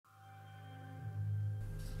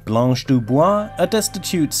Blanche DuBois, a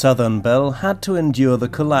destitute southern belle, had to endure the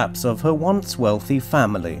collapse of her once wealthy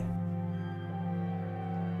family.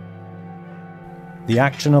 The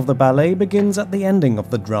action of the ballet begins at the ending of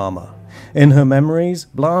the drama. In her memories,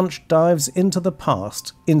 Blanche dives into the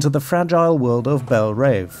past, into the fragile world of Belle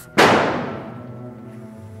Rêve.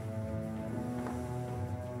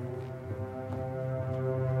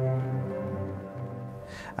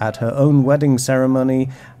 At her own wedding ceremony,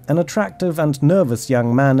 an attractive and nervous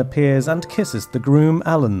young man appears and kisses the groom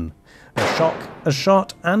Allan. A shock, a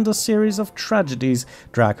shot, and a series of tragedies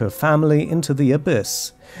drag her family into the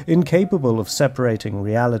abyss. Incapable of separating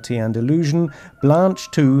reality and illusion, Blanche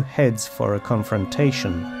too heads for a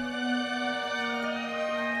confrontation.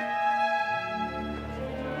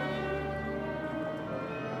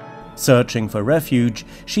 Searching for refuge,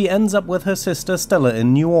 she ends up with her sister Stella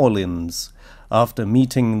in New Orleans. After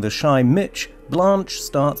meeting the shy Mitch, Blanche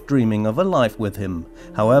starts dreaming of a life with him.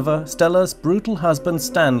 However, Stella's brutal husband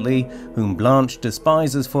Stanley, whom Blanche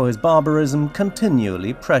despises for his barbarism,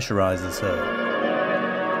 continually pressurizes her.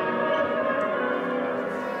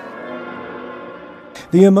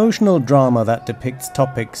 The emotional drama that depicts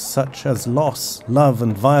topics such as loss, love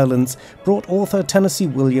and violence brought author Tennessee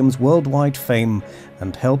Williams worldwide fame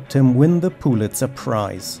and helped him win the Pulitzer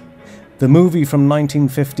Prize. The movie from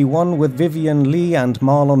 1951 with Vivien Leigh and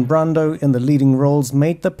Marlon Brando in the leading roles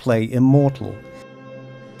made the play immortal.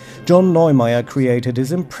 John Neumeier created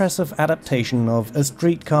his impressive adaptation of A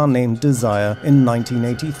Streetcar Named Desire in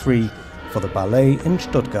 1983 for the ballet in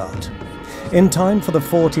Stuttgart. In time for the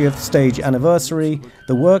 40th stage anniversary,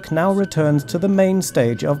 the work now returns to the main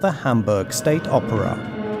stage of the Hamburg State Opera.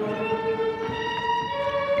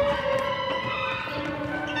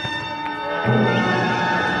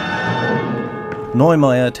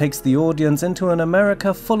 Neumeier takes the audience into an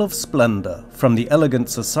America full of splendor, from the elegant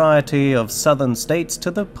society of southern states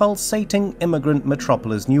to the pulsating immigrant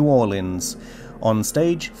metropolis New Orleans. On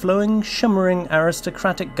stage, flowing, shimmering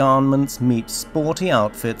aristocratic garments meet sporty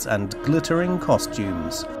outfits and glittering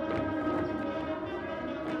costumes.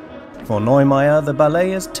 For Neumeier, the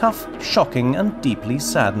ballet is tough, shocking and deeply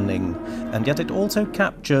saddening, and yet it also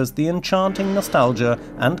captures the enchanting nostalgia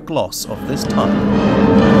and gloss of this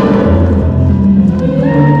time.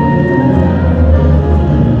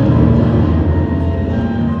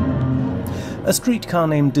 A Streetcar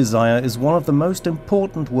Named Desire is one of the most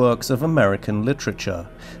important works of American literature.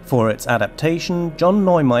 For its adaptation, John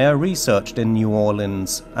Neumeier researched in New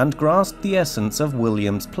Orleans and grasped the essence of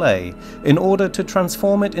Williams' play in order to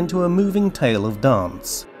transform it into a moving tale of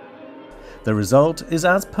dance. The result is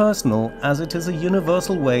as personal as it is a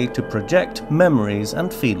universal way to project memories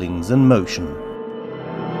and feelings in motion.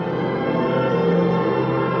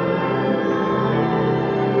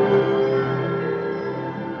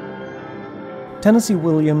 Tennessee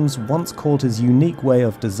Williams once called his unique way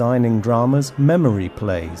of designing dramas memory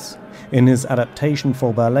plays. In his adaptation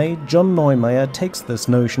for ballet, John Neumeier takes this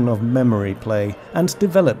notion of memory play and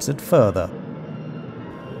develops it further.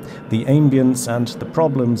 The ambience and the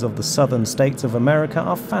problems of the southern states of America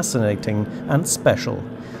are fascinating and special,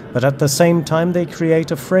 but at the same time they create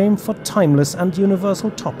a frame for timeless and universal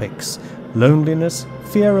topics: loneliness,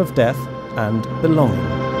 fear of death, and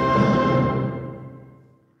belonging.